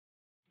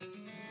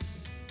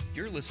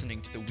You're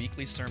listening to the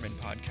weekly sermon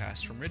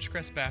podcast from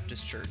Ridgecrest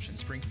Baptist Church in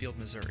Springfield,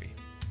 Missouri.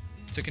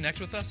 To connect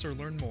with us or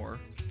learn more,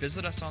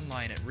 visit us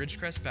online at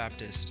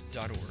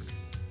ridgecrestbaptist.org.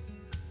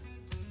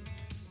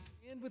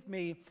 Stand with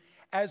me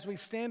as we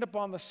stand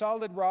upon the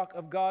solid rock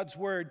of God's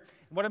Word.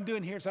 What I'm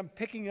doing here is I'm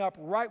picking up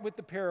right with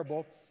the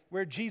parable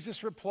where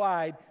Jesus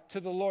replied to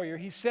the lawyer.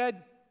 He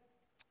said,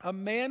 "A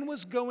man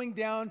was going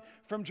down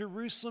from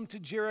Jerusalem to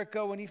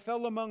Jericho, and he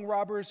fell among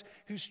robbers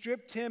who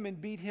stripped him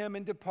and beat him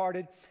and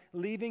departed,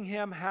 leaving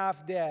him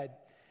half dead.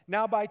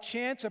 Now by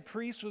chance a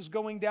priest was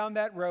going down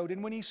that road,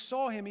 and when he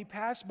saw him, he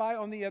passed by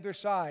on the other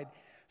side.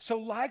 So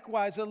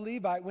likewise a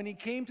Levite, when he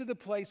came to the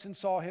place and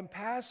saw him,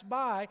 passed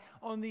by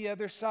on the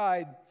other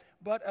side.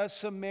 But a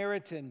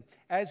Samaritan,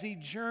 as he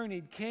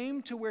journeyed,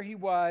 came to where he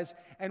was,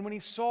 and when he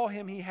saw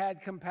him, he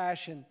had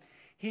compassion.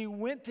 He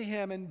went to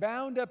him and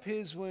bound up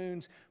his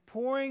wounds,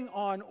 pouring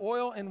on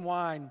oil and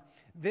wine.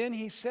 Then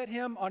he set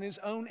him on his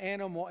own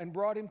animal and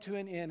brought him to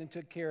an inn and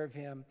took care of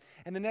him.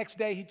 And the next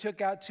day he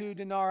took out 2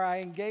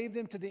 denarii and gave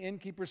them to the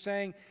innkeeper,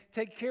 saying,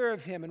 'Take care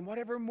of him, and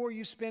whatever more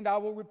you spend, I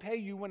will repay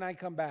you when I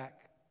come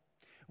back.'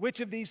 Which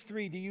of these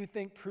 3 do you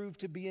think proved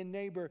to be a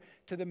neighbor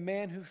to the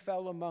man who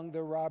fell among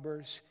the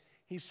robbers?"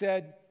 He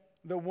said,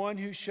 "The one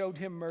who showed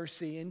him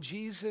mercy." And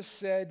Jesus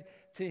said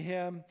to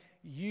him,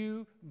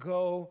 "You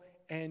go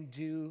and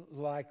do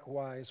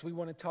likewise." We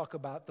want to talk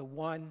about the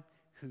one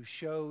who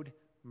showed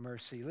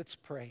mercy. Let's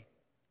pray.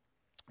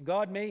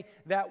 God, may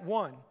that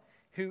one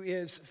who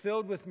is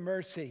filled with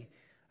mercy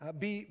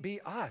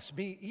be us,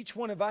 be each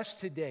one of us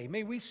today.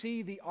 May we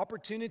see the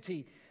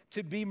opportunity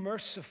to be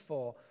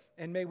merciful,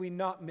 and may we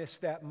not miss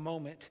that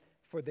moment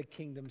for the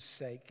kingdom's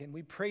sake. And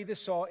we pray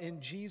this all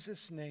in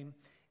Jesus' name,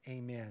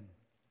 amen.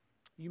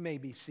 You may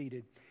be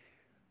seated.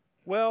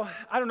 Well,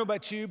 I don't know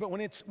about you, but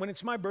when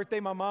it's my birthday,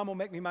 my mom will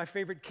make me my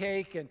favorite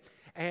cake,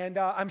 and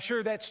I'm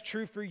sure that's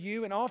true for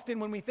you. And often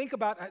when we think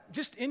about,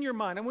 just in your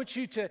mind, I want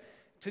you to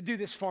do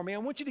this for me. I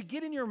want you to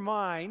get in your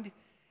mind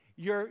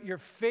your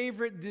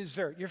favorite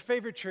dessert, your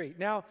favorite treat.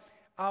 Now,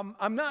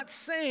 I'm not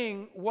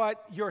saying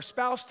what your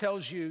spouse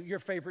tells you your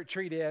favorite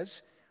treat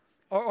is,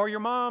 or your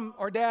mom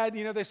or dad,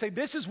 they say,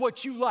 "This is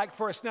what you like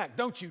for a snack,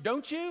 don't you?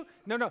 Don't you?"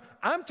 No.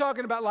 I'm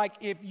talking about like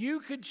if you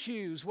could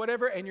choose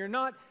whatever, and you're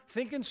not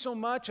thinking so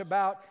much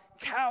about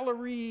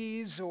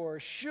calories or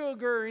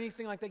sugar or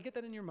anything like that. Get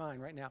that in your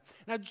mind right now.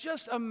 Now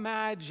just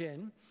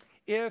imagine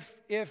if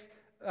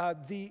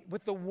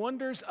with the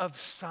wonders of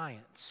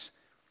science,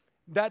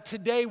 that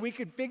today we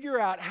could figure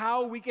out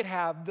how we could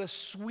have the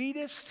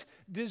sweetest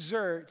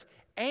dessert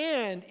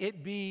and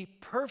it be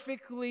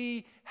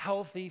perfectly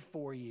healthy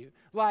for you.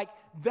 Like,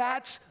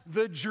 that's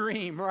the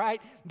dream,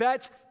 right?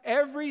 That's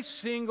every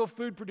single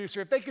food producer.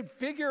 If they could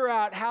figure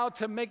out how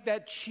to make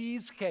that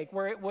cheesecake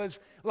where it was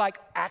like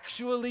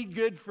actually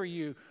good for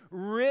you,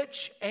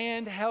 rich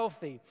and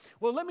healthy.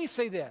 Well, let me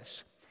say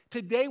this.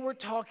 Today we're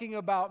talking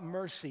about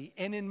mercy.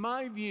 And in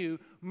my view,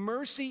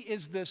 mercy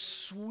is the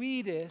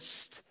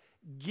sweetest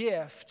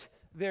gift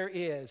there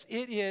is.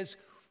 It is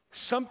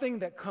something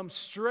that comes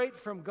straight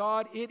from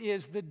God. It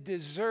is the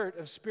dessert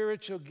of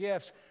spiritual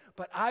gifts,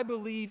 but I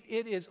believe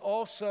it is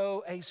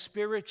also a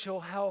spiritual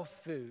health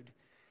food.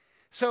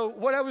 So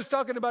what I was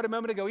talking about a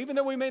moment ago, even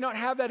though we may not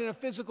have that in a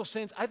physical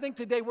sense, I think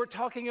today we're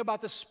talking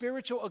about the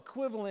spiritual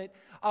equivalent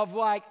of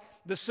like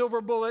the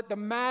silver bullet, the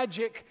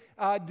magic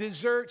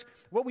dessert.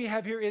 What we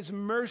have here is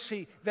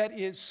mercy that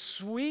is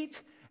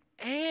sweet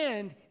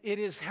and it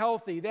is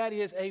healthy. That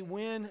is a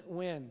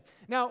win-win.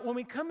 Now, when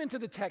we come into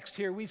the text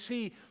here, we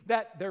see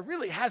that there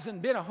really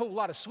hasn't been a whole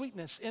lot of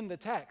sweetness in the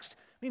text.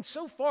 I mean,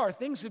 so far,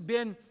 things have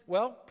been,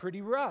 well,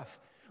 pretty rough.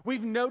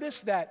 We've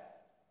noticed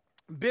that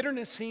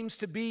bitterness seems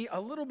to be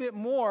a little bit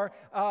more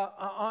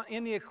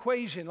in the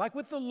equation. Like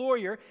with the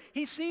lawyer,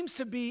 he seems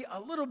to be a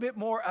little bit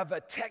more of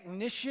a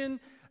technician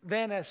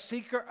than a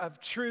seeker of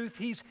truth.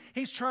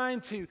 He's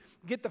trying to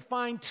get the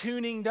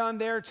fine-tuning done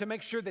there to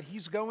make sure that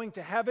he's going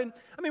to heaven.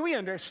 I mean, we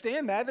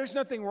understand that. There's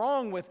nothing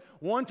wrong with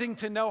wanting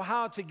to know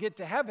how to get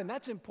to heaven.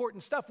 That's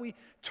important stuff. We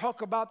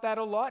talk about that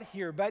a lot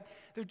here, but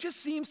there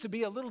just seems to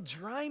be a little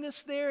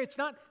dryness there. It's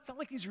not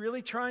like he's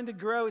really trying to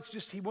grow. It's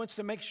just he wants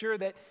to make sure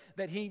that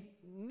he,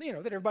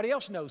 that everybody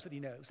else knows that he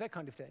knows, that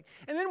kind of thing.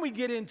 And then we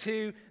get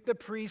into the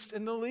priests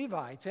and the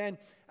Levites, and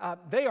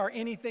they are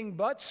anything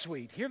but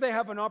sweet. Here they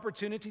have an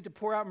opportunity to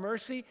pour out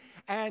mercy,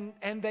 and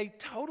they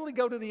totally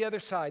go to the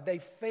other side. They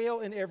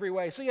fail in every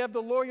way. So you have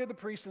the lawyer, the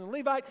priest, and the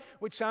Levite,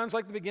 which sounds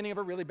like the beginning of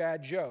a really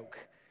bad joke.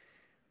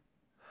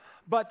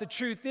 But the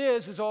truth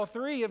is all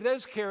 3 of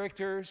those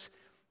characters,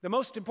 the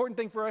most important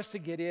thing for us to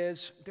get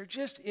is there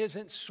just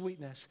isn't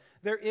sweetness.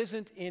 There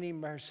isn't any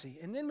mercy.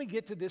 And then we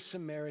get to this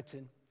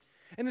Samaritan.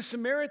 And the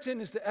Samaritan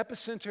is the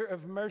epicenter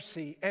of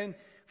mercy. And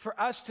for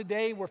us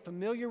today, we're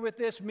familiar with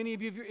this. Many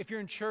of you, if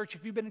you're in church,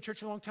 if you've been in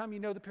church a long time, you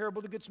know the parable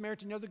of the Good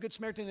Samaritan. You know the Good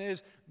Samaritan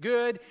is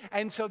good,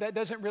 and so that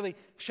doesn't really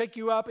shake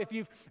you up. If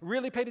you've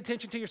really paid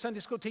attention to your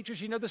Sunday school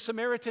teachers, you know the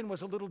Samaritan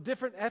was a little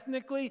different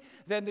ethnically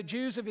than the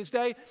Jews of his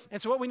day.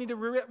 And so what we need to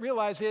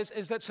realize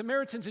is that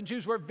Samaritans and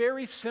Jews were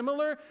very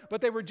similar,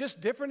 but they were just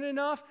different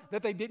enough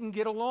that they didn't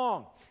get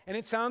along. And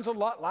it sounds a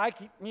lot like,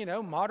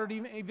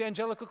 modern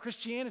evangelical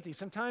Christianity.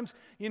 Sometimes,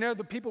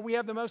 the people we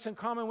have the most in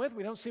common with,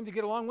 we don't seem to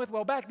get along with.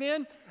 Well, back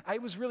then,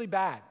 it was really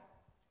bad.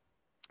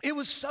 It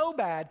was so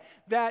bad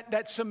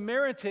that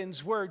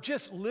Samaritans were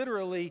just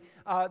literally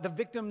the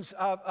victims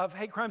of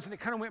hate crimes, and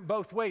it kind of went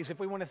both ways if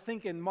we want to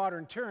think in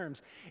modern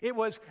terms. It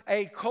was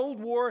a Cold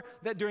War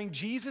that during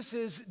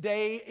Jesus'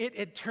 day,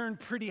 it turned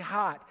pretty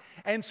hot.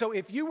 And so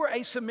if you were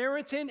a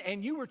Samaritan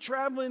and you were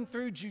traveling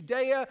through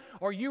Judea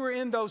or you were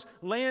in those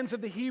lands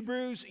of the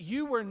Hebrews,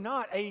 you were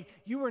not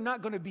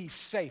going to be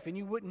safe, and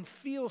you wouldn't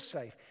feel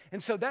safe.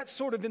 And so that's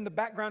sort of in the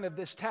background of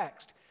this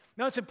text.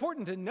 Now, it's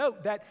important to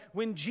note that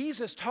when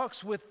Jesus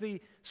talks with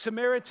the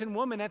Samaritan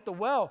woman at the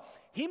well,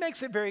 he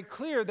makes it very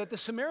clear that the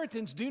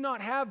Samaritans do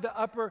not have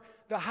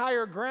the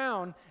higher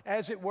ground,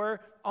 as it were,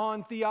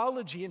 on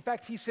theology. In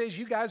fact, he says,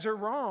 you guys are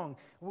wrong.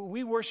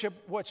 We worship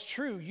what's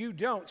true. You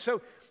don't.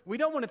 So we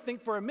don't want to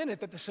think for a minute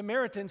that the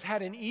Samaritans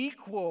had an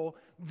equal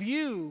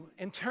view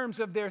in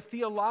terms of their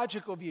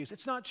theological views.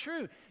 It's not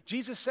true.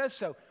 Jesus says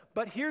so.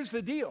 But here's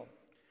the deal.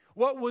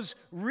 What was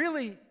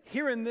really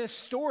here in this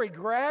story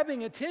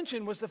grabbing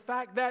attention was the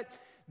fact that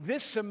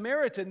this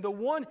Samaritan, the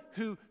one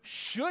who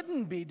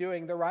shouldn't be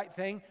doing the right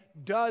thing,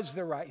 does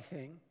the right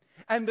thing.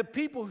 And the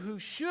people who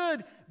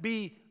should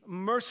be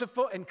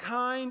merciful and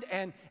kind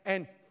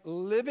and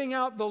living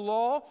out the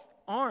law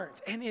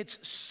aren't. And it's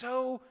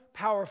so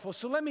powerful.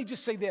 So let me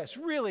just say this.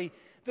 Really,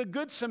 the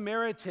Good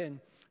Samaritan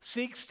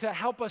seeks to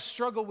help us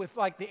struggle with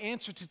the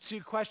answer to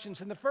two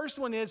questions. And the first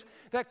one is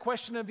that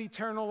question of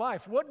eternal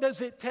life. What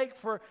does it take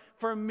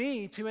for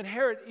me to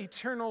inherit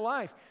eternal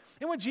life?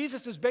 And what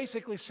Jesus is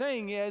basically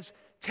saying is,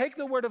 take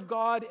the word of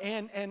God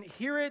and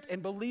hear it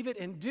and believe it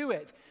and do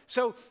it.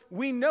 So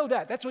we know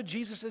that. That's what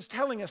Jesus is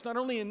telling us, not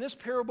only in this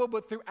parable,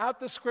 but throughout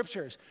the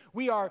scriptures.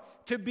 We are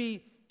to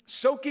be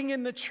soaking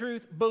in the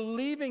truth,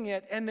 believing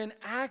it, and then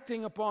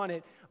acting upon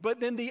it. But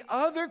then the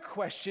other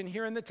question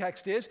here in the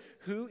text is,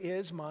 who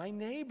is my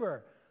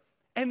neighbor?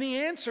 And the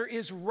answer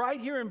is right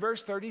here in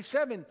verse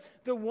 37.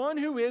 The one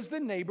who is the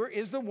neighbor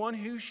is the one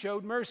who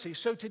showed mercy.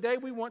 So today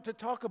we want to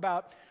talk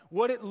about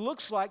what it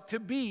looks like to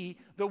be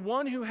the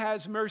one who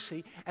has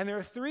mercy. And there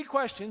are three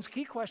questions,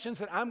 key questions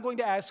that I'm going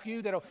to ask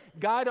you that will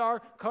guide our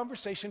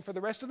conversation for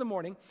the rest of the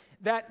morning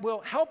that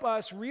will help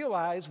us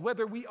realize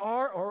whether we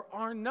are or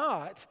are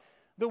not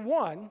the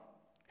one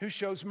who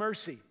shows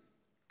mercy.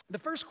 The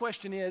first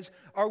question is,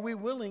 are we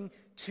willing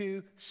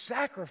to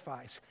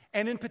sacrifice?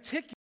 And in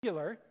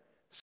particular,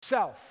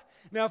 self.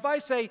 Now, if I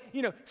say,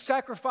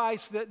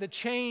 sacrifice the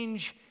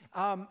change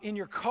in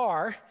your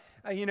car,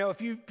 a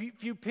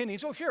few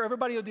pennies, oh, sure,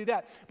 everybody will do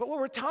that. But what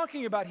we're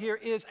talking about here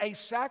is a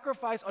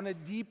sacrifice on a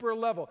deeper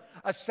level,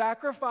 a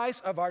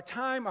sacrifice of our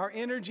time, our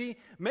energy,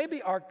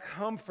 maybe our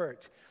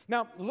comfort.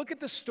 Now, look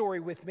at the story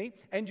with me,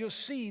 and you'll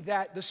see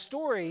that the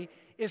story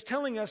is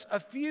telling us a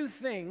few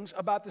things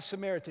about the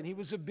Samaritan. He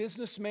was a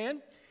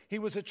businessman. He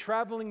was a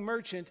traveling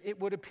merchant, it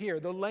would appear.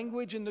 The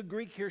language in the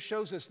Greek here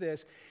shows us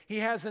this. He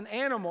has an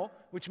animal,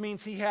 which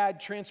means he had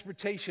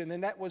transportation,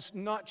 and that was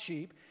not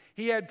cheap.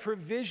 He had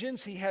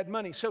provisions, he had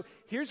money. So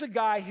here's a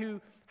guy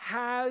who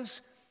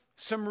has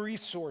some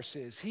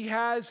resources. He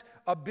has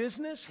a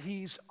business.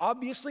 He's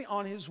obviously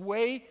on his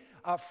way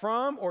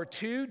from or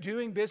to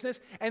doing business.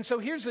 And so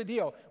here's the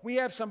deal. We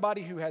have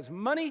somebody who has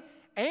money,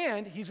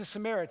 and he's a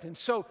Samaritan.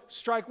 So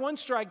strike one,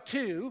 strike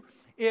two,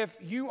 if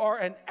you are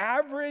an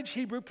average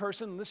Hebrew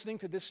person listening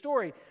to this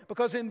story.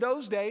 Because in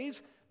those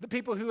days, the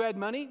people who had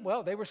money,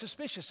 well, they were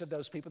suspicious of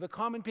those people. The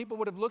common people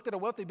would have looked at a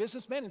wealthy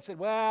businessman and said,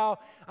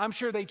 well, I'm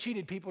sure they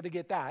cheated people to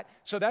get that.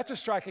 So that's a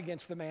strike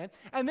against the man.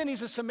 And then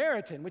he's a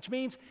Samaritan, which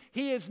means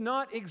he is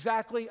not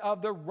exactly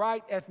of the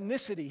right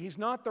ethnicity. He's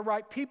not the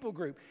right people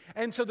group.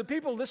 And so the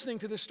people listening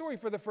to this story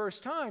for the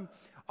first time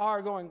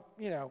are going,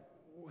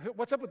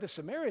 what's up with the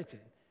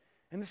Samaritan?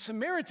 And the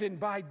Samaritan,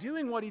 by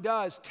doing what he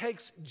does,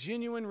 takes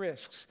genuine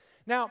risks.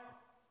 Now,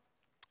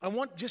 I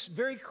want just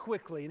very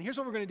quickly, and here's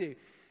what we're going to do.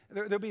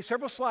 There'll be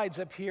several slides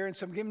up here, and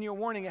so I'm giving you a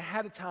warning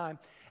ahead of time.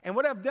 And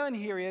what I've done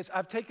here is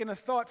I've taken a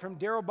thought from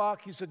Darrell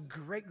Bach. He's a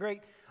great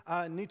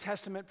New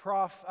Testament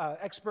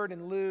expert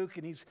in Luke,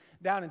 and he's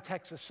down in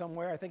Texas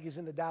somewhere. I think he's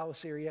in the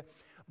Dallas area.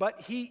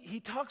 But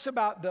he talks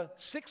about the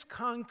 6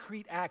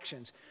 concrete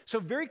actions. So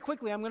very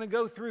quickly, I'm going to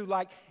go through,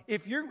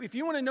 if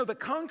you want to know the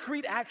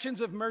concrete actions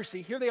of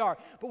mercy, here they are.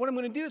 But what I'm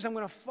going to do is I'm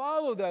going to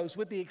follow those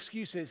with the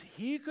excuses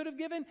he could have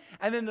given.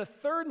 And then the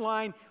third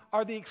line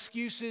are the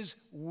excuses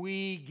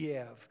we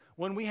give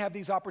when we have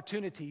these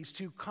opportunities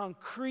to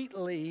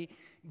concretely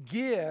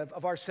give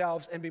of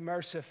ourselves and be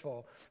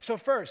merciful. So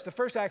first, the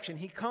first action,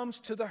 he comes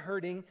to the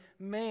hurting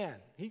man.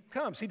 He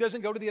comes. He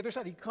doesn't go to the other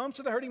side. He comes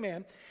to the hurting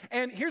man.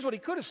 And here's what he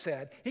could have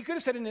said. He could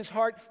have said in his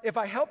heart, if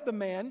I help the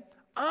man,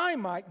 I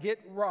might get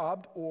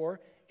robbed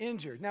or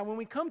injured. Now, when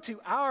we come to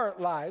our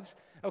lives,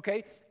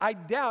 okay, I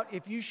doubt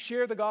if you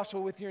share the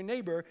gospel with your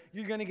neighbor,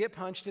 you're going to get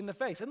punched in the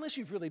face, unless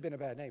you've really been a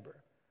bad neighbor.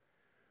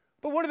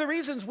 But one of the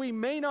reasons we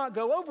may not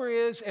go over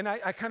is, and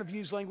I kind of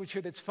use language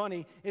here that's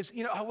funny, is,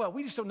 oh, well,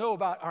 we just don't know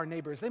about our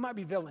neighbors. They might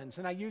be villains.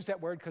 And I use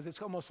that word because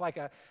it's almost like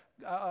a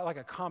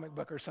comic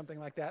book or something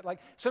like that.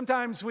 Like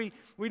sometimes we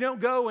don't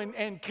go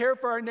and care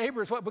for our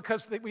neighbors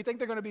because we think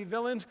they're going to be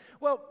villains.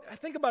 Well,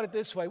 think about it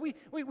this way.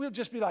 We'll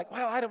just be like,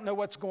 well, I don't know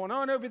what's going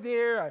on over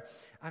there.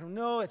 I don't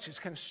know. It's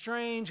just kind of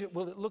strange.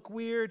 Will it look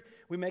weird?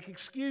 We make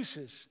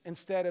excuses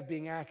instead of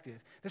being active.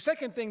 The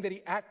second thing that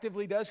he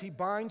actively does, he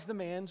binds the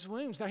man's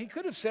wounds. Now, he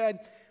could have said,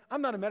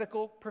 I'm not a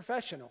medical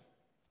professional.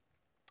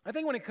 I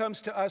think when it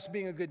comes to us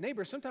being a good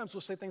neighbor, sometimes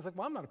we'll say things like,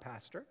 well, I'm not a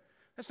pastor.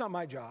 That's not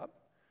my job.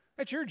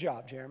 That's your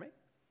job, Jeremy.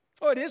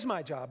 Oh, it is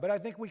my job, but I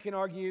think we can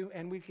argue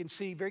and we can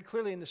see very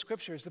clearly in the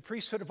scriptures the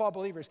priesthood of all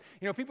believers.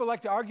 People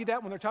like to argue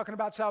that when they're talking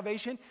about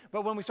salvation,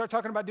 but when we start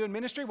talking about doing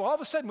ministry, well, all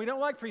of a sudden we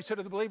don't like priesthood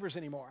of the believers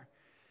anymore.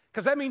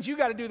 Because that means you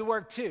got to do the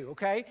work too,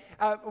 okay?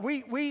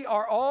 We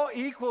are all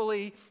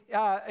equally,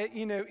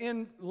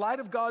 in light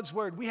of God's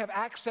word, we have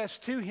access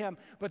to him,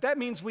 but that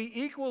means we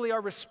equally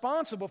are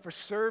responsible for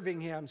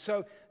serving him.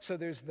 So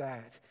there's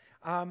that.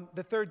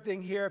 The third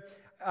thing here,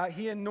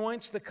 he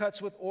anoints the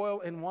cuts with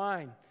oil and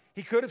wine.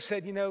 He could have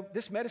said,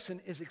 this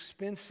medicine is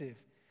expensive.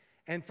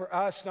 And for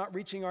us, not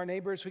reaching our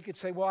neighbors, we could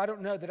say, well, I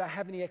don't know that I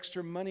have any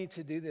extra money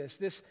to do this.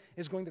 This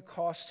is going to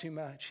cost too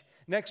much.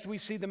 Next, we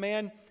see the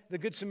man, the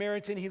Good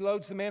Samaritan. He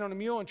loads the man on a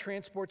mule and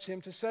transports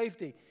him to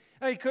safety.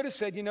 Now, he could have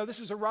said, this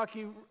is a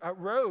rocky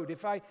road.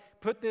 If I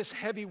put this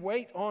heavy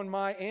weight on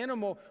my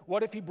animal,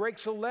 what if he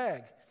breaks a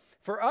leg?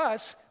 For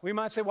us, we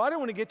might say, well, I don't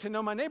want to get to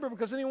know my neighbor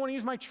because then he want to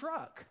use my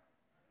truck.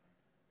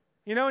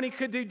 And he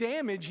could do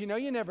damage. You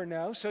never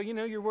know. So,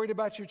 you're worried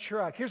about your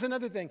truck. Here's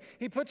another thing.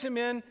 He puts him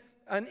in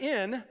an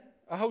inn,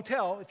 a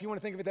hotel, if you want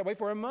to think of it that way,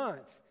 for a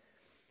month.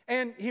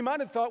 And he might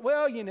have thought,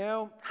 well,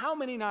 how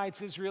many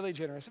nights is really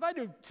generous? If I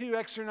do 2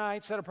 extra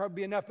nights, that'll probably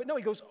be enough. But no,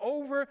 he goes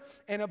over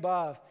and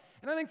above.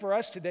 And I think for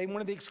us today,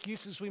 one of the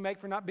excuses we make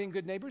for not being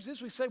good neighbors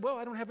is we say, well,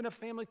 I don't have enough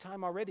family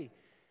time already.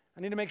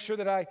 I need to make sure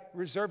that I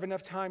reserve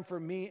enough time for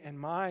me and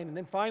mine. And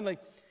then finally,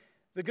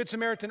 the Good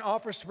Samaritan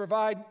offers to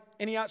provide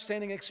any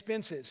outstanding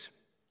expenses.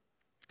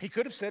 He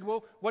could have said,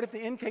 well, what if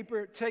the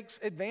innkeeper takes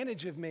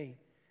advantage of me?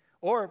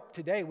 Or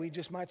today we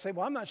just might say,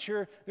 well, I'm not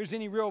sure there's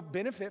any real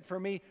benefit for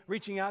me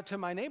reaching out to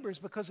my neighbors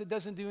because it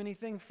doesn't do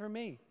anything for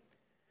me.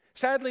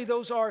 Sadly,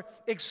 those are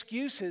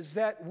excuses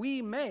that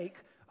we make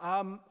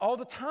all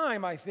the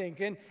time, I think,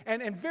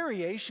 and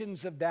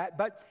variations of that.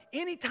 But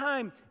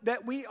anytime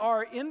that we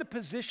are in the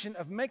position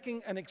of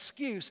making an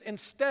excuse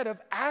instead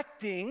of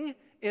acting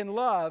in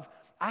love,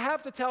 I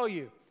have to tell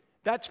you,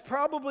 that's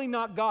probably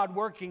not God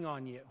working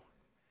on you.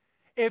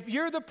 If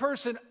you're the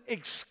person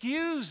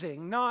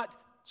excusing, not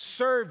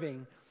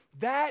serving,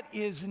 that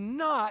is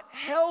not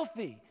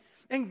healthy.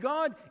 And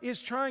God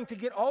is trying to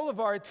get all of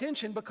our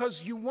attention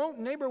because you won't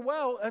neighbor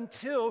well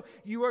until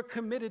you are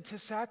committed to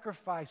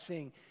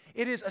sacrificing.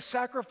 It is a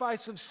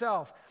sacrifice of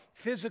self,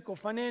 physical,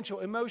 financial,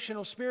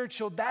 emotional,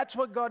 spiritual. That's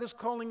what God is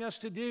calling us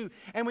to do.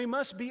 And we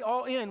must be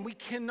all in. We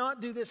cannot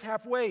do this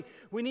halfway.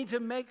 We need to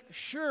make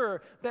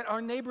sure that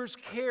our neighbors'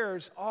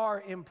 cares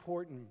are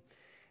important.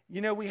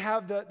 We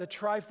have the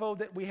trifold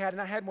that we had,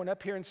 and I had one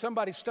up here, and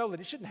somebody stole it.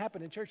 It shouldn't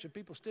happen in church that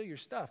people steal your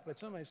stuff, but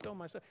somebody stole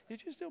my stuff.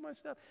 Did you steal my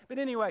stuff? But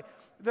anyway,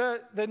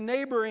 the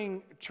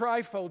neighboring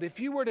trifold, if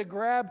you were to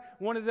grab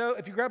one of those,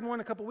 if you grabbed one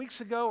a couple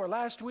weeks ago or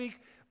last week,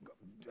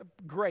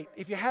 great.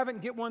 If you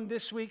haven't, get one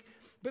this week.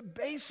 But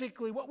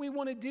basically, what we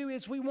want to do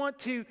is we want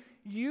to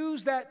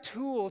use that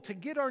tool to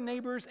get our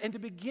neighbors and to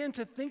begin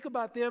to think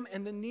about them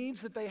and the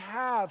needs that they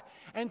have,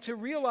 and to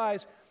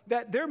realize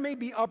that there may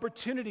be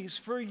opportunities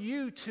for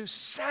you to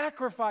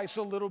sacrifice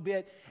a little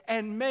bit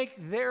and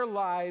make their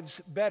lives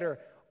better.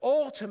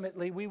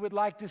 Ultimately, we would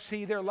like to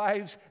see their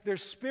lives, their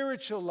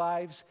spiritual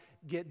lives,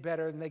 get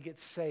better and they get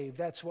saved.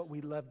 That's what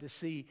we love to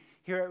see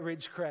here at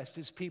Ridgecrest,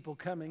 is people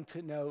coming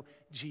to know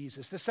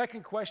Jesus. The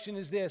second question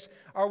is this: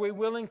 are we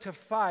willing to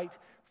fight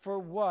for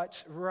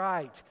what's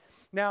right?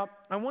 Now,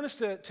 I want us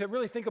to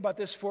really think about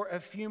this for a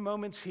few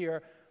moments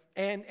here,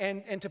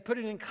 and to put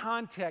it in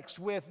context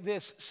with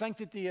this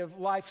Sanctity of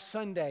Life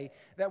Sunday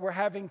that we're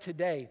having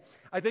today.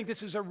 I think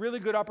this is a really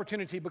good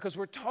opportunity because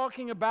we're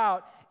talking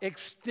about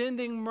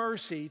extending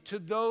mercy to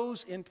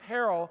those in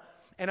peril,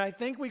 and I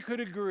think we could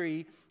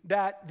agree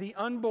that the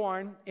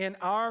unborn in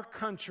our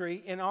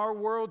country, in our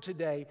world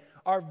today,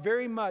 are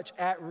very much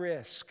at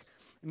risk.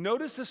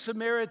 Notice the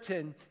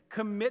Samaritan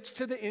commits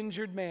to the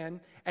injured man,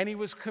 and he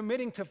was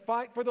committing to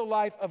fight for the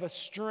life of a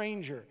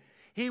stranger.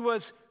 He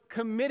was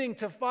committing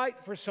to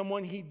fight for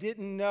someone he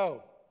didn't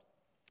know.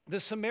 The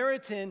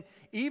Samaritan,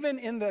 even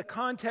in the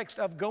context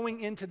of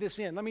going into this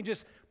inn, let me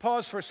just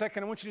pause for a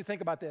second. I want you to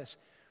think about this.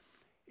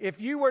 If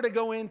you were to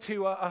go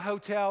into a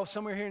hotel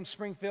somewhere here in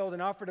Springfield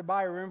and offer to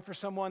buy a room for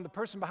someone, the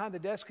person behind the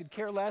desk could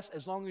care less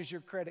as long as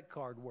your credit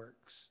card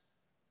works.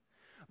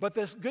 But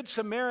this Good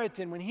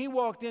Samaritan, when he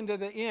walked into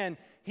the inn,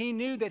 he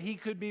knew that he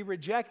could be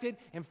rejected.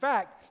 In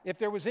fact, if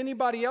there was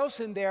anybody else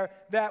in there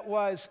that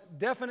was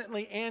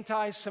definitely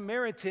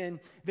anti-Samaritan,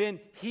 then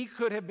he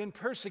could have been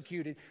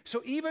persecuted.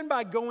 So even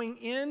by going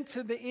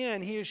into the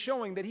inn, he is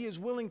showing that he is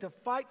willing to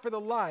fight for the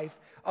life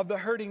of the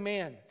hurting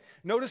man.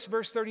 Notice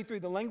verse 33,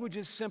 the language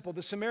is simple.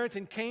 The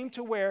Samaritan came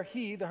to where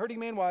he, the hurting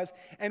man, was,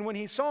 and when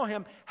he saw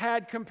him,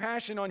 had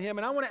compassion on him.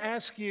 And I want to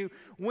ask you,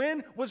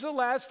 when was the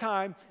last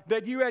time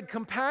that you had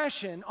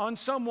compassion on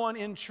someone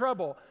in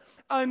trouble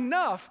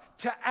enough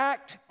to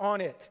act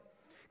on it?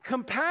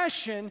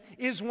 Compassion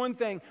is one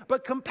thing,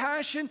 but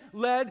compassion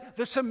led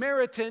the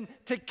Samaritan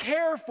to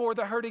care for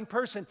the hurting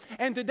person.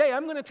 And today,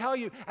 I'm going to tell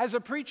you, as a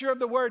preacher of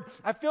the word,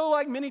 I feel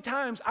like many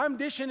times I'm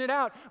dishing it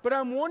out, but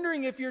I'm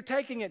wondering if you're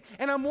taking it,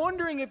 and I'm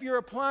wondering if you're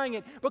applying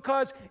it,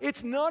 because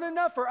it's not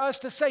enough for us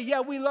to say,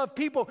 yeah, we love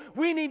people.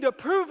 We need to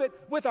prove it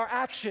with our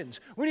actions.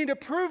 We need to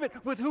prove it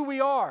with who we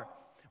are.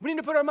 We need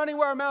to put our money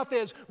where our mouth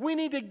is. We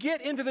need to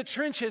get into the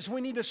trenches.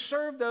 We need to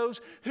serve those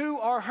who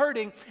are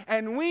hurting.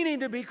 And we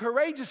need to be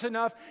courageous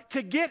enough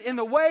to get in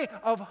the way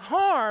of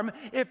harm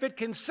if it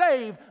can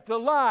save the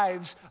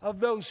lives of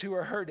those who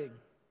are hurting.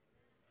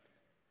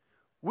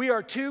 We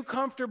are too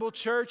comfortable,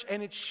 church,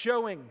 and it's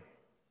showing.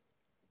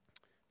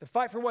 The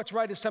fight for what's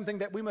right is something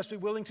that we must be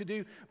willing to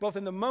do both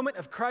in the moment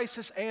of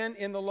crisis and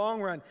in the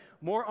long run.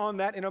 More on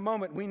that in a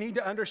moment. We need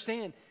to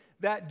understand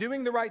that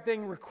doing the right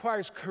thing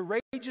requires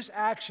courageous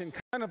action,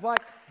 kind of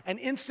like an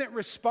instant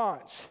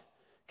response,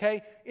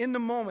 okay, in the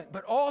moment.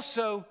 But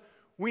also,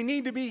 we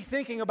need to be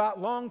thinking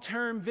about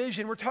long-term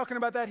vision. We're talking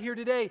about that here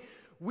today.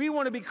 We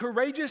want to be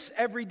courageous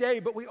every day,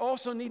 but we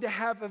also need to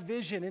have a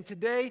vision. And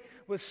today,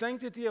 with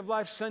Sanctity of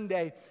Life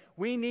Sunday,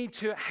 we need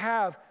to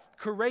have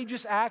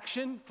courageous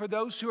action for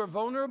those who are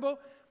vulnerable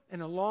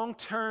and a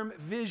long-term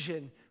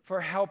vision for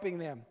helping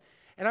them.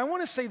 And I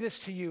want to say this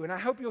to you, and I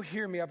hope you'll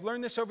hear me. I've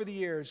learned this over the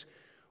years.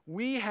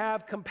 We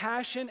have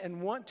compassion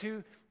and want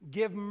to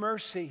give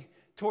mercy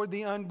toward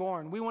the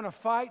unborn. We want to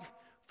fight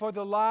for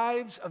the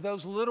lives of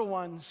those little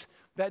ones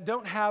that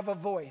don't have a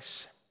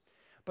voice.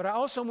 But I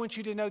also want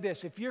you to know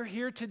this. If you're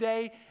here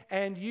today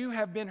and you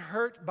have been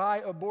hurt by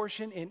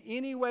abortion in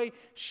any way,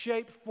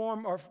 shape,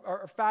 form, or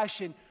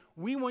fashion,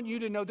 we want you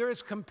to know there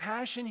is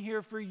compassion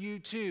here for you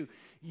too.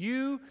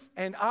 You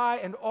and I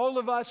and all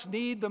of us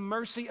need the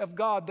mercy of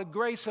God, the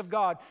grace of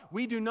God.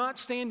 We do not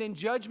stand in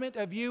judgment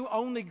of you.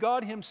 Only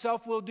God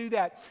Himself will do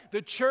that.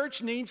 The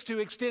church needs to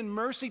extend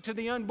mercy to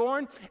the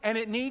unborn, and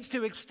it needs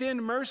to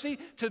extend mercy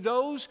to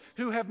those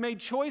who have made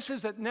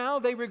choices that now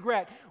they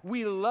regret.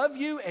 We love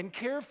you and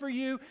care for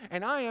you,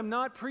 and I am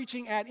not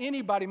preaching at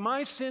anybody.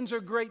 My sins are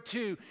great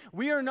too.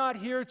 We are not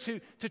here to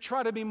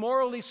try to be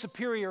morally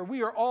superior.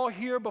 We are all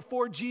here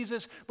before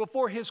Jesus,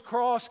 before His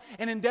cross,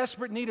 and in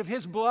desperate need of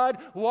His blood,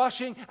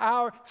 washing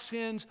our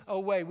sins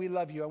away. We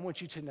love you. I want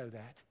you to know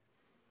that.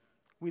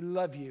 We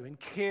love you and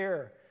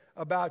care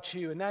about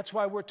you. And that's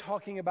why we're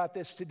talking about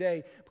this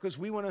today, because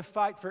we want to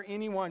fight for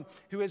anyone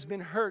who has been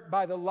hurt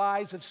by the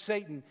lies of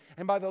Satan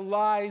and by the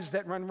lies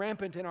that run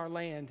rampant in our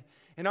land.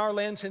 In our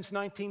land since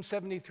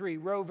 1973,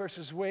 Roe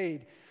versus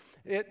Wade,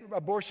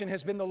 abortion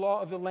has been the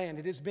law of the land.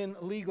 It has been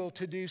legal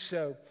to do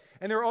so.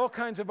 And there are all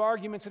kinds of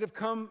arguments that have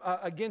come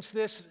against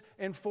this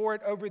and for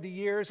it over the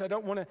years. I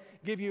don't want to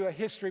give you a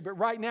history, but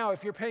right now,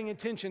 if you're paying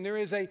attention, there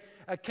is a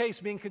case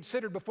being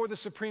considered before the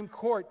Supreme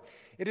Court.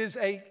 It is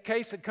a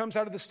case that comes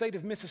out of the state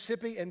of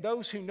Mississippi, and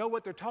those who know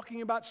what they're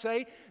talking about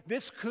say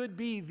this could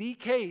be the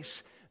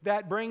case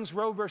that brings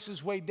Roe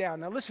versus Wade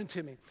down. Now listen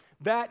to me.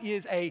 That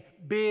is a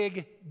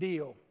big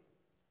deal.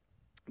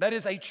 That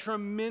is a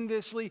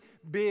tremendously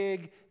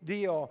big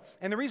deal.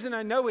 And the reason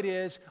I know it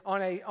is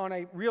on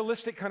a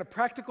realistic kind of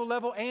practical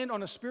level and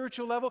on a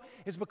spiritual level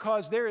is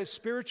because there is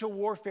spiritual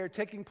warfare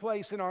taking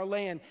place in our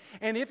land.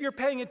 And if you're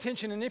paying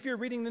attention and if you're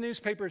reading the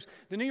newspapers,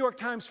 the New York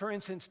Times, for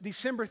instance,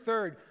 December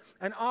 3rd,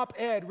 an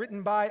op-ed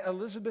written by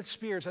Elizabeth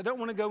Spears. I don't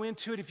want to go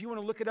into it. If you want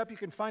to look it up, you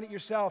can find it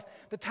yourself.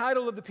 The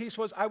title of the piece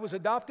was, "I Was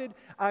Adopted.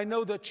 I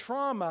Know the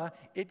Trauma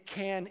It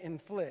Can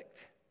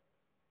Inflict."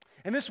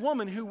 And this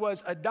woman who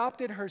was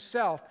adopted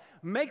herself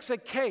makes a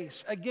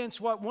case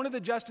against what one of the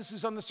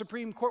justices on the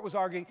Supreme Court was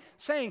arguing,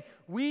 saying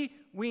we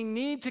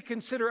need to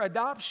consider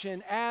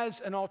adoption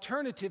as an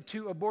alternative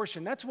to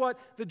abortion. That's what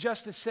the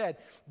justice said.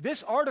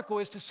 This article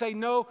is to say,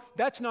 no,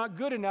 that's not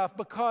good enough,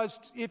 because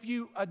if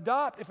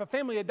a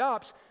family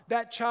adopts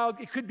that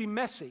child, it could be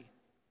messy.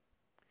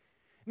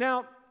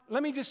 Now,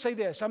 let me just say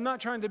this. I'm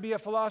not trying to be a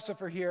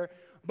philosopher here,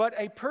 but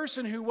a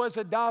person who was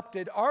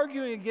adopted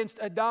arguing against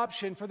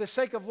adoption for the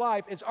sake of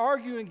life is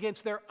arguing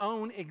against their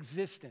own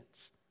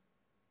existence.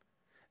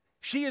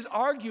 She is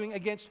arguing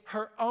against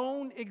her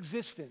own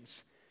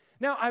existence.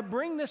 Now, I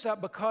bring this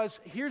up because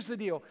here's the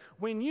deal.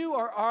 When you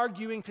are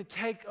arguing to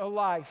take a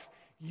life,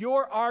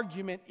 your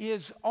argument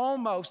is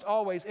almost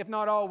always, if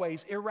not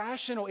always,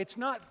 irrational. It's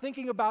not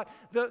thinking about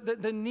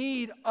the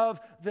need of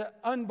the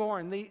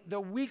unborn, the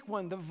weak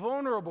one, the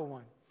vulnerable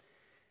one.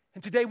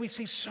 And today we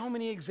see so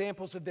many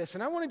examples of this.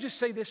 And I want to just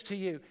say this to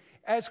you.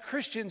 As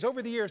Christians,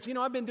 over the years,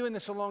 I've been doing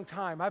this a long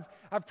time.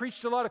 I've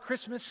preached a lot of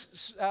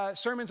Christmas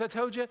sermons, I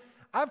told you.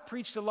 I've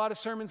preached a lot of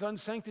sermons on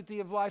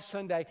Sanctity of Life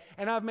Sunday,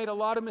 and I've made a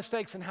lot of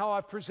mistakes in how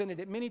I've presented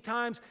it. Many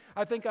times,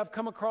 I think I've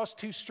come across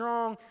too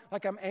strong,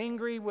 like I'm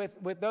angry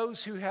with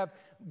those who have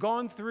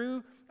gone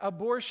through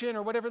abortion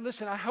or whatever.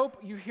 Listen, I hope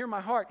you hear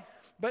my heart.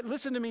 But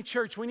listen to me,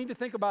 church, we need to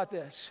think about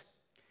this.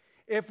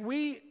 If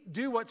we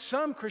do what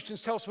some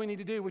Christians tell us we need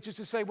to do, which is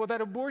to say, well,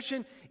 that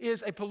abortion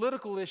is a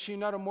political issue,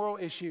 not a moral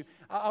issue.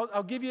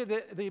 I'll give you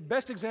the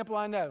best example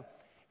I know.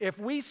 If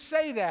we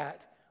say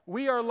that,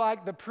 we are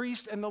like the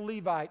priest and the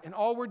Levite, and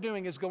all we're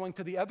doing is going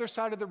to the other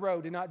side of the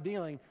road and not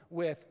dealing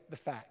with the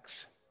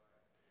facts.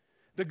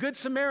 The Good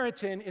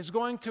Samaritan is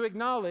going to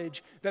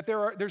acknowledge that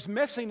there's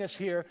messiness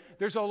here.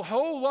 There's a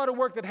whole lot of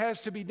work that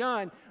has to be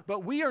done,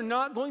 but we are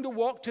not going to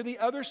walk to the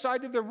other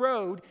side of the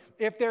road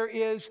if there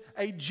is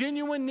a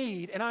genuine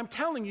need. And I'm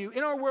telling you,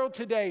 in our world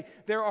today,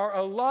 there are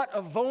a lot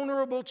of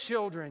vulnerable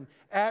children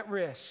at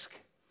risk.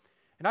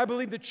 And I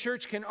believe the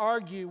church can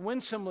argue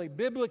winsomely,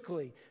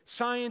 biblically,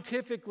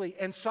 scientifically,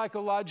 and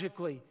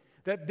psychologically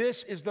that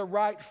this is the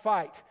right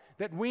fight,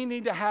 that we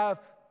need to have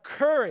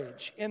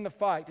courage in the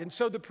fight. And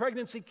so the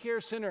Pregnancy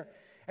Care Center,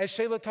 as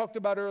Shayla talked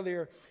about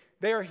earlier,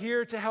 they are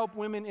here to help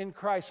women in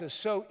crisis.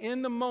 So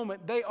in the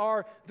moment, they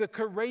are the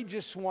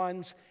courageous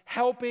ones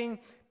helping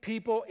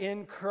people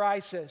in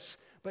crisis.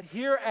 But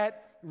here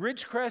at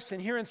Ridgecrest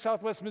and here in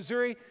Southwest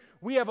Missouri,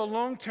 we have a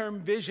long-term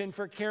vision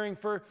for caring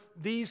for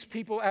these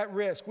people at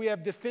risk. We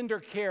have Defender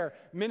Care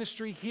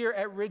ministry here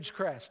at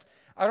Ridgecrest.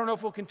 I don't know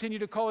if we'll continue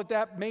to call it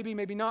that,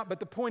 maybe not, but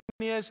the point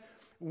is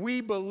we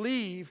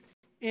believe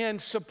in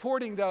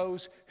supporting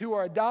those who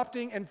are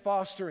adopting and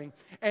fostering.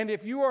 And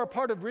if you are a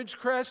part of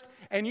Ridgecrest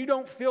and you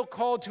don't feel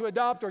called to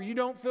adopt or you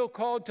don't feel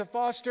called to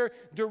foster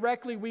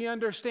directly, we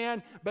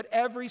understand, but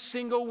every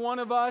single one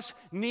of us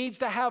needs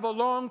to have a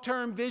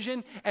long-term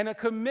vision and a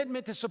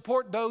commitment to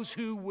support those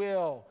who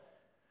will.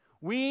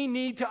 We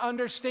need to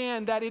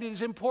understand that it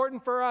is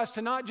important for us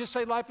to not just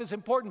say life is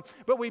important,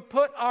 but we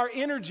put our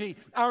energy,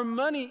 our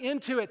money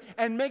into it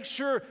and make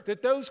sure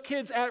that those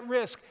kids at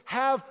risk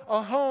have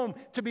a home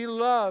to be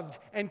loved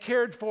and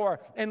cared for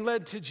and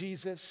led to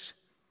Jesus.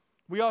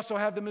 We also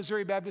have the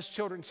Missouri Baptist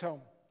Children's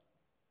Home.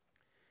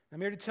 I'm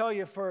here to tell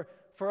you, for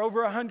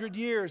over 100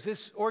 years,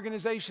 this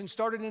organization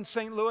started in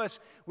St. Louis.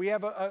 We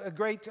have a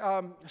great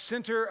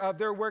center of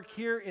their work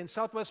here in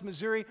Southwest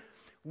Missouri.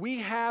 We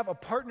have a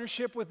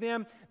partnership with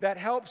them that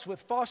helps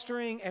with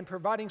fostering and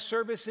providing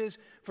services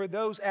for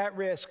those at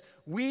risk.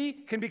 We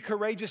can be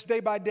courageous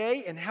day by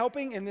day in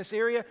helping in this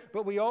area,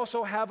 but we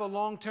also have a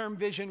long-term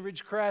vision,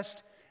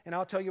 Ridgecrest, and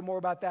I'll tell you more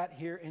about that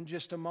here in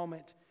just a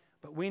moment.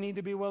 But we need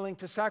to be willing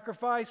to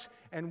sacrifice,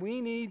 and we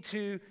need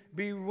to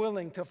be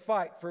willing to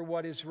fight for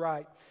what is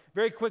right.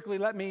 Very quickly,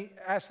 let me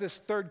ask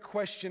this third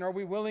question. Are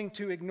we willing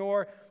to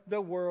ignore the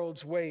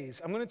world's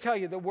ways? I'm going to tell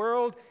you, the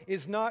world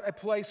is not a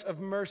place of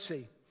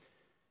mercy.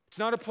 It's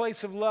not a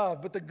place of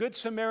love, but the Good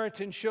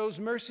Samaritan shows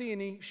mercy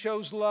and he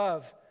shows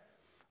love.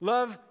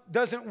 Love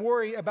doesn't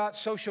worry about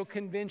social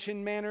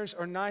convention manners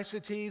or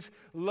niceties.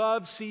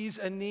 Love sees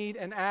a need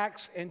and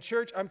acts. And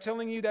church, I'm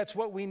telling you, that's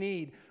what we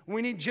need.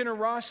 We need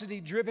generosity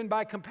driven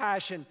by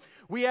compassion.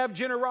 We have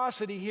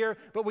generosity here,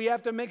 but we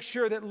have to make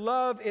sure that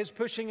love is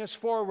pushing us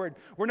forward.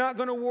 We're not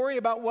going to worry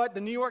about what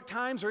the New York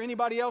Times or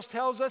anybody else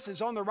tells us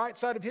is on the right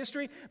side of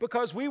history,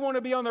 because we want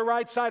to be on the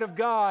right side of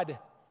God.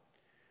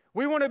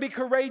 We want to be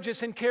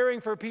courageous in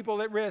caring for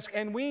people at risk,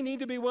 and we need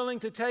to be willing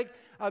to take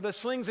the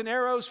slings and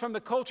arrows from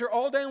the culture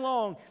all day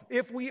long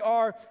if we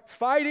are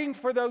fighting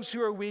for those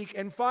who are weak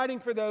and fighting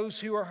for those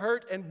who are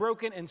hurt and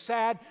broken and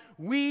sad.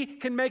 We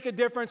can make a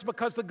difference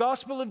because the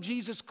gospel of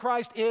Jesus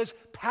Christ is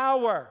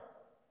power.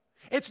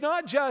 It's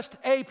not just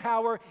a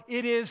power,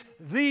 it is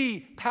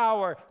the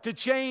power to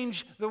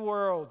change the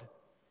world.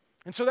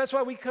 And so that's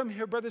why we come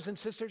here, brothers and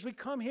sisters. We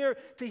come here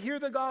to hear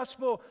the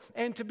gospel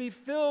and to be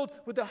filled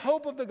with the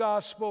hope of the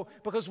gospel,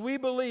 because we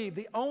believe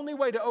the only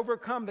way to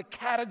overcome the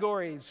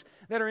categories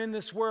that are in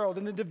this world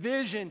and the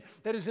division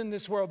that is in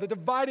this world, the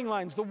dividing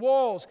lines, the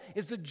walls,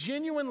 is the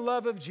genuine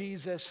love of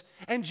Jesus.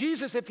 And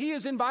Jesus, if He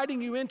is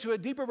inviting you into a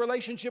deeper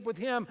relationship with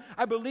Him,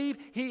 I believe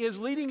He is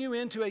leading you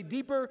into a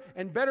deeper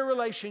and better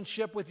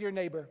relationship with your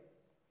neighbor.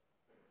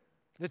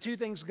 The two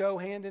things go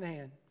hand in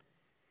hand.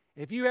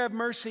 If you have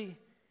mercy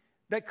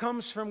that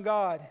comes from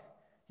God,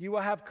 you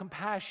will have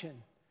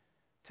compassion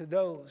to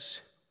those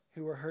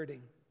who are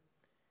hurting.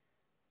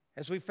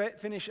 As we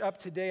finish up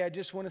today, I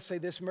just want to say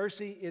this: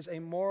 mercy is a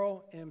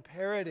moral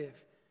imperative.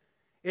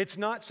 It's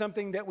not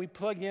something that we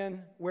plug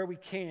in where we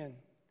can.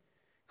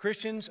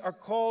 Christians are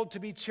called to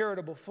be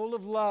charitable, full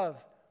of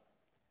love,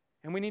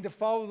 and we need to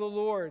follow the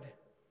Lord,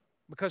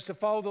 because to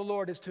follow the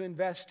Lord is to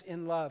invest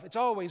in love. It's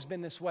always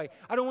been this way.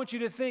 I don't want you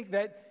to think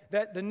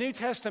that the New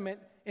Testament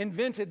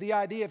invented the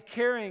idea of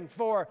caring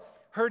for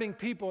hurting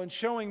people and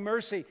showing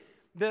mercy.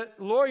 The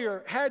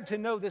lawyer had to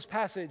know this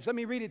passage. Let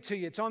me read it to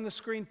you. It's on the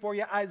screen for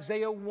you.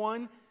 Isaiah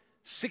 1,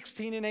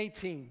 16 and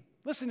 18.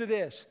 Listen to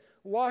this.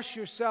 Wash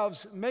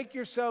yourselves, make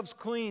yourselves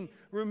clean.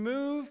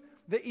 Remove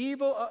the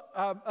evil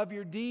of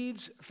your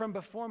deeds from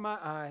before my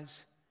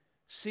eyes.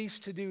 Cease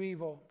to do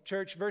evil.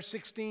 Church, verse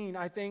 16,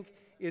 I think,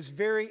 is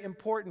very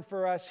important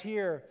for us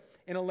here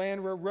in a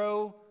land where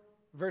Roe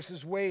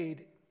versus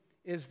Wade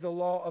is the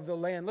law of the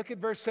land. Look at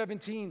verse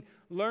 17.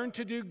 Learn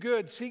to do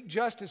good, seek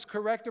justice,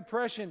 correct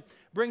oppression,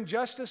 bring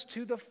justice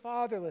to the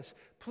fatherless,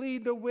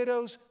 plead the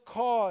widow's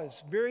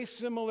cause. Very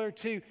similar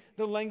to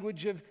the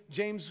language of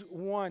James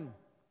 1.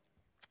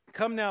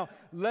 Come now,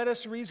 let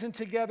us reason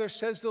together,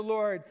 says the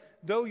Lord.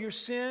 Though your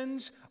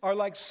sins are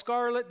like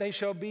scarlet, they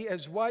shall be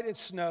as white as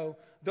snow.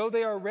 Though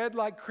they are red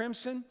like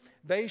crimson,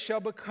 they shall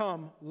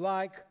become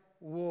like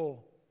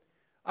wool.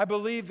 I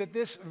believe that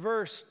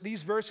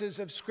these verses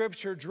of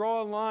Scripture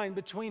draw a line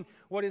between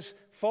what is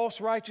false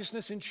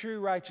righteousness and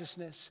true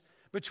righteousness,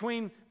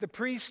 between the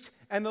priest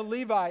and the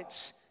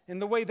Levites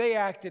and the way they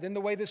acted and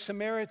the way the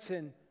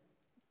Samaritan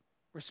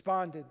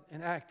responded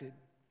and acted.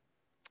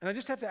 And I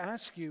just have to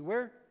ask you,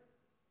 where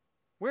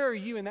are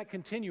you in that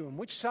continuum?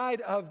 Which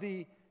side of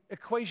the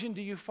equation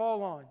do you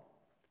fall on?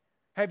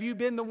 Have you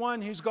been the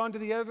one who's gone to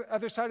the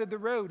other side of the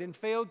road and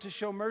failed to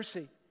show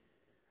mercy?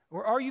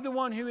 Or are you the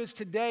one who is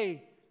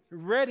today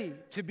ready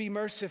to be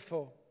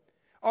merciful?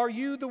 Are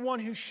you the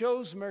one who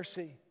shows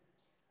mercy?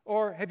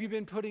 Or have you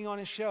been putting on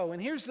a show?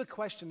 And here's the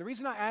question. The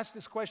reason I ask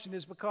this question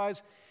is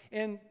because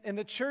in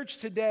the church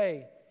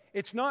today,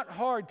 it's not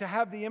hard to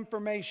have the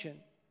information,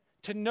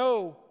 to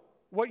know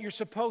what you're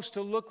supposed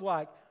to look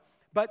like.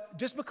 But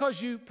just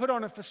because you put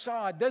on a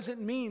facade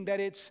doesn't mean that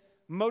it's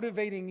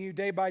motivating you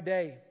day by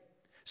day.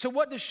 So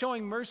what does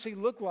showing mercy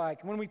look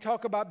like? When we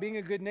talk about being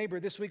a good neighbor,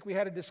 this week we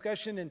had a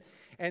discussion,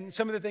 and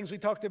some of the things we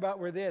talked about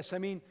were this. I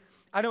mean,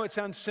 I know it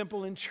sounds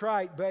simple and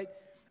trite,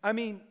 but I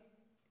mean,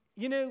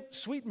 you know,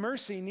 sweet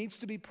mercy needs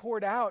to be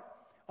poured out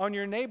on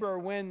your neighbor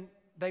when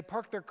they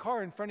park their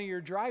car in front of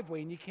your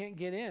driveway and you can't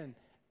get in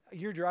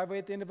your driveway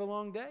at the end of a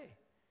long day.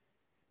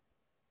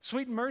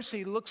 Sweet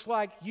mercy looks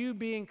like you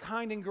being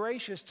kind and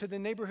gracious to the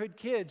neighborhood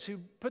kids who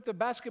put the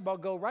basketball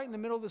goal right in the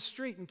middle of the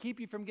street and keep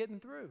you from getting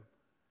through.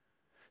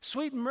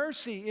 Sweet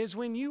mercy is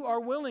when you are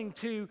willing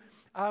to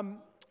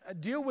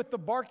deal with the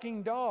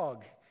barking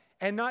dog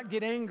and not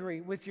get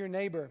angry with your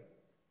neighbor.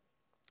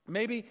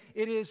 Maybe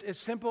it is as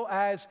simple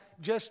as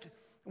just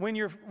when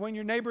your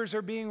neighbors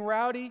are being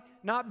rowdy,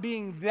 not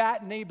being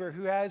that neighbor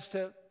who has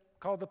to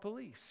call the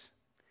police.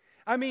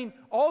 I mean,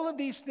 all of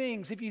these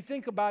things, if you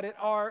think about it,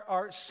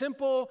 are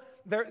simple,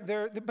 but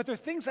they're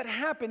things that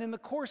happen in the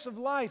course of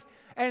life.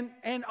 And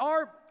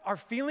our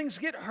feelings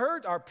get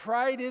hurt. Our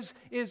pride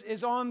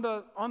is on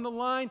the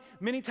line.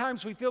 Many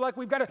times we feel like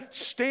we've got to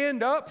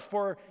stand up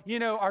for,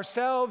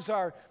 ourselves,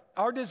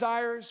 our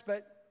desires.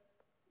 But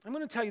I'm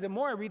going to tell you, the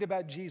more I read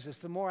about Jesus,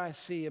 the more I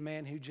see a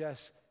man who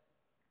just,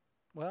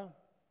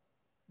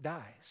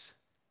 dies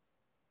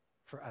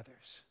for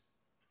others.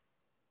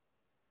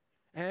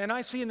 And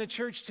I see in the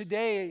church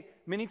today,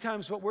 many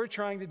times what we're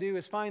trying to do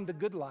is find the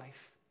good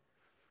life.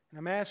 And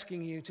I'm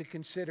asking you to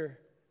consider,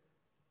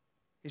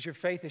 is your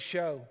faith a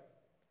show,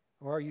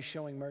 or are you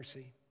showing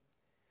mercy?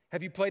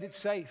 Have you played it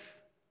safe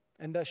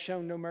and thus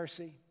shown no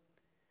mercy?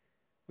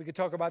 We could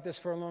talk about this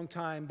for a long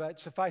time, but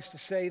suffice to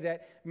say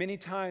that many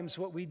times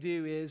what we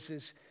do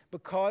is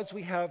because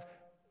we have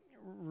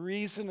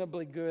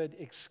reasonably good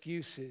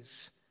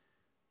excuses,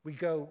 we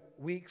go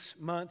weeks,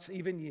 months,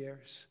 even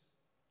years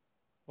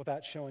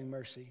without showing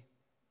mercy.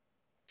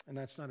 And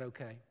that's not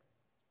okay.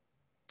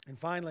 And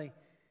finally,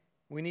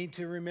 we need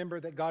to remember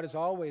that God is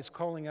always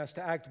calling us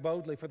to act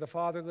boldly for the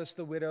fatherless,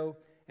 the widow,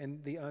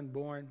 and the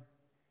unborn.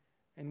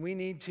 And we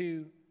need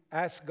to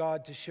ask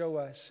God to show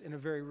us in a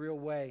very real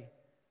way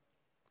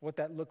what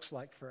that looks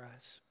like for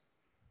us.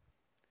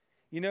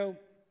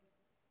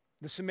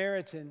 The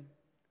Samaritan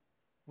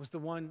was the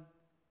one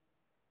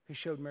who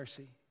showed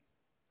mercy.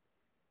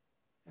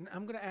 And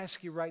I'm going to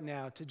ask you right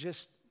now to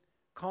just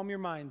calm your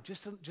mind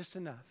just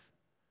enough.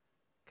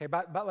 Okay,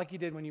 about like you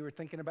did when you were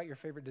thinking about your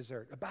favorite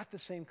dessert. About the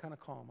same kind of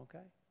calm,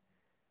 okay?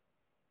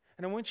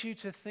 And I want you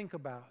to think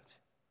about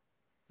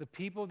the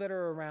people that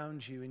are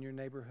around you in your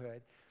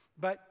neighborhood.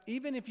 But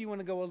even if you want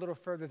to go a little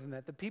further than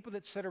that, the people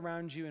that sit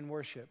around you in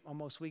worship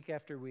almost week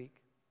after week.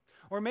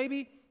 Or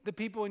maybe the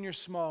people in your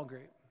small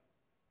group.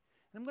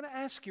 And I'm going to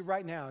ask you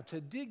right now to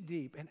dig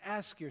deep and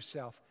ask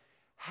yourself,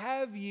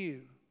 have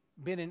you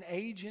been an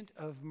agent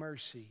of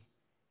mercy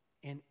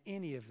in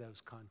any of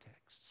those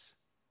contexts?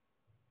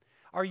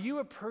 Are you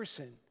a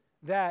person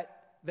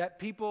that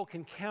people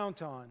can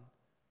count on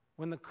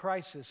when the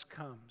crisis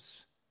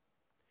comes?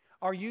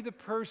 Are you the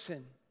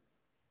person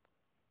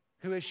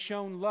who has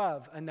shown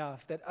love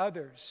enough that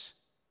others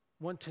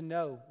want to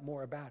know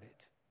more about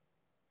it?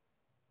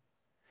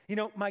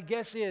 My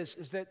guess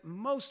is that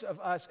most of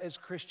us as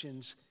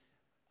Christians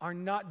are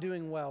not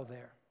doing well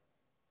there.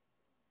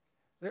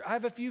 I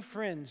have a few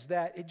friends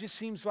that it just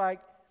seems like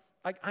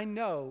I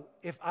know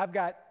if I've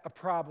got a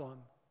problem,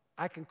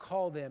 I can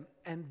call them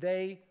and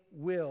they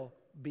will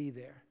be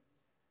there.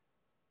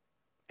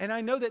 And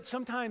I know that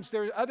sometimes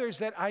there are others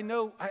that I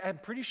know, I'm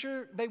pretty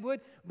sure they would,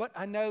 but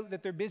I know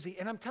that they're busy.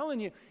 And I'm telling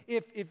you,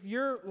 if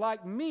you're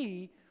like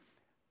me,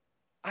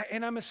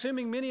 and I'm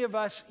assuming many of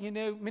us,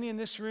 many in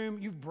this room,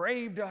 you've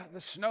braved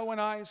the snow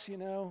and ice,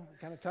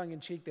 kind of tongue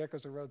in cheek there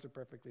because the roads are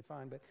perfectly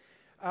fine. But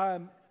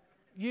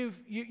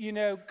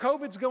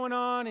COVID's going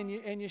on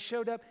and you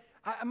showed up.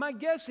 My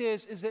guess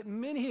is that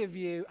many of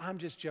you, I'm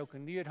just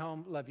joking, you at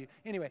home, love you.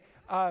 Anyway,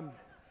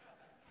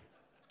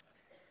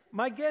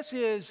 my guess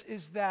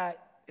is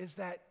that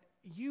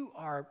you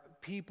are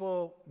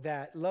people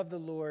that love the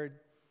Lord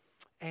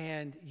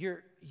and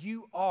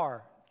you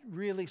are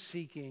really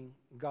seeking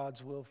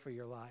God's will for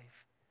your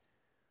life.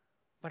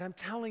 But I'm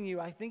telling you,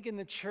 I think in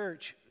the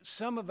church,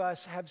 some of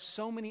us have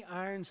so many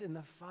irons in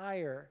the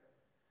fire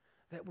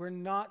that we're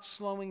not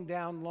slowing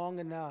down long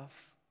enough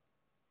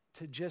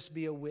to just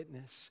be a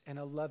witness and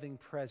a loving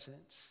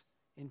presence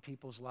in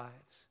people's lives.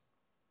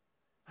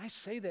 I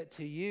say that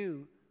to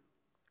you,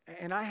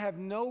 and I have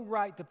no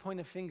right to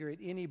point a finger at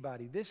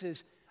anybody.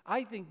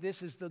 I think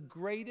this is the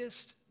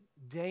greatest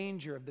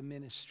danger of the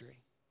ministry,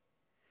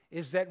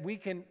 is that we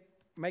can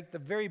make the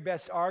very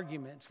best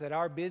arguments that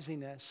our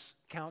busyness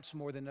counts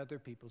more than other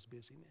people's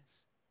busyness.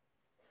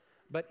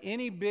 But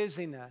any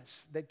busyness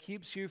that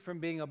keeps you from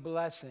being a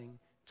blessing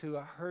to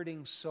a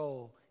hurting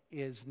soul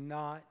is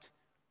not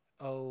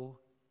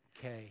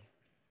okay.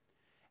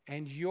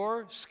 And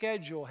your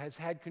schedule has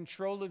had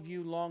control of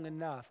you long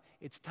enough.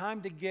 It's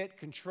time to get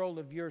control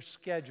of your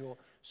schedule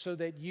so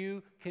that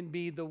you can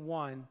be the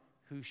one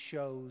who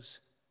shows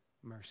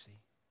mercy.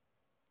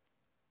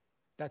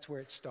 That's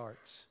where it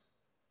starts.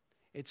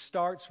 It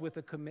starts with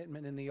a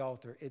commitment in the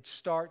altar. It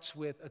starts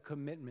with a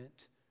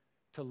commitment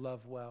to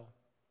love well.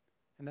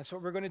 And that's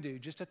what we're going to do.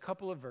 Just a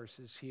couple of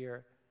verses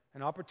here.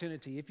 An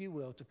opportunity, if you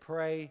will, to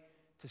pray,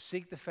 to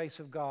seek the face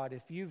of God.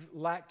 If you've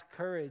lacked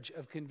courage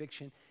of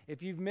conviction,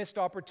 if you've missed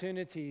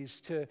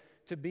opportunities to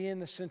be in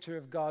the center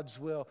of God's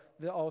will,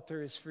 the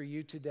altar is for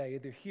you today.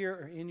 Either here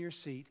or in your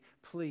seat,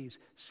 please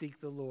seek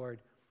the Lord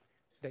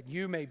that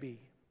you may be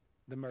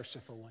the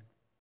merciful one.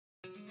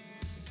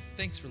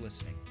 Thanks for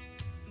listening.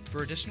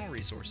 For additional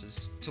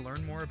resources, to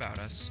learn more about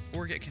us,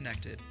 or get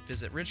connected,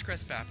 visit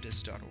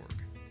ridgecrestbaptist.org.